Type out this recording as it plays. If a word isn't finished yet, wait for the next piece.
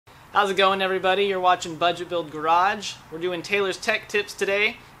How's it going, everybody? You're watching Budget Build Garage. We're doing Taylor's Tech Tips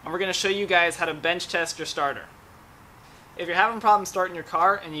today, and we're going to show you guys how to bench test your starter. If you're having problems starting your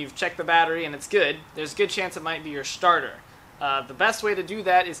car and you've checked the battery and it's good, there's a good chance it might be your starter. The best way to do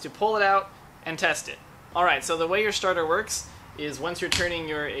that is to pull it out and test it. Alright, so the way your starter works is once you're turning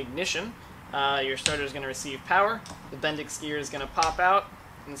your ignition, your starter is going to receive power, the Bendix gear is going to pop out,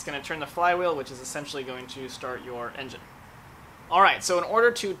 and it's going to turn the flywheel, which is essentially going to start your engine. Alright, so in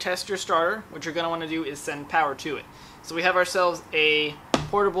order to test your starter, what you're going to want to do is send power to it. So we have ourselves a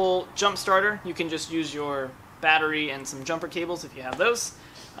portable jump starter. You can just use your battery and some jumper cables if you have those.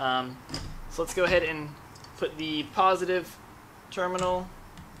 So let's go ahead and put the positive terminal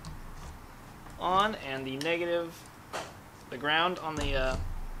on and the negative, the ground on the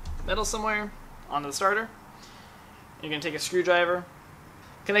metal somewhere, onto the starter. You're going to take a screwdriver,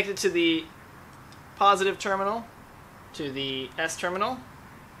 connect it to the positive terminal, to the S terminal.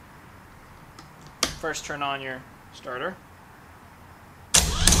 First turn on your starter.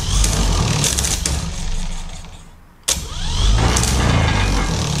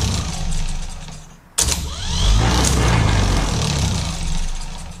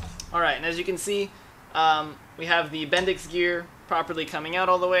 Alright, and as you can see, we have the Bendix gear properly coming out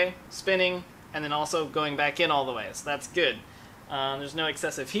all the way, spinning, and then also going back in all the way, so that's good. There's no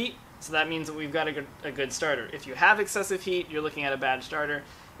excessive heat, so that means that we've got a good starter. If you have excessive heat, you're looking at a bad starter.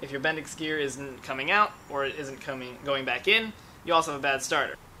 If your Bendix gear isn't coming out, or it isn't going back in, you also have a bad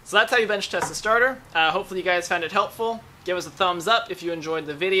starter. So that's how you bench test a starter. Hopefully you guys found it helpful. Give us a thumbs up if you enjoyed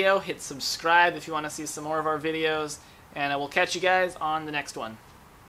the video. Hit subscribe if you want to see some more of our videos. And we'll catch you guys on the next one.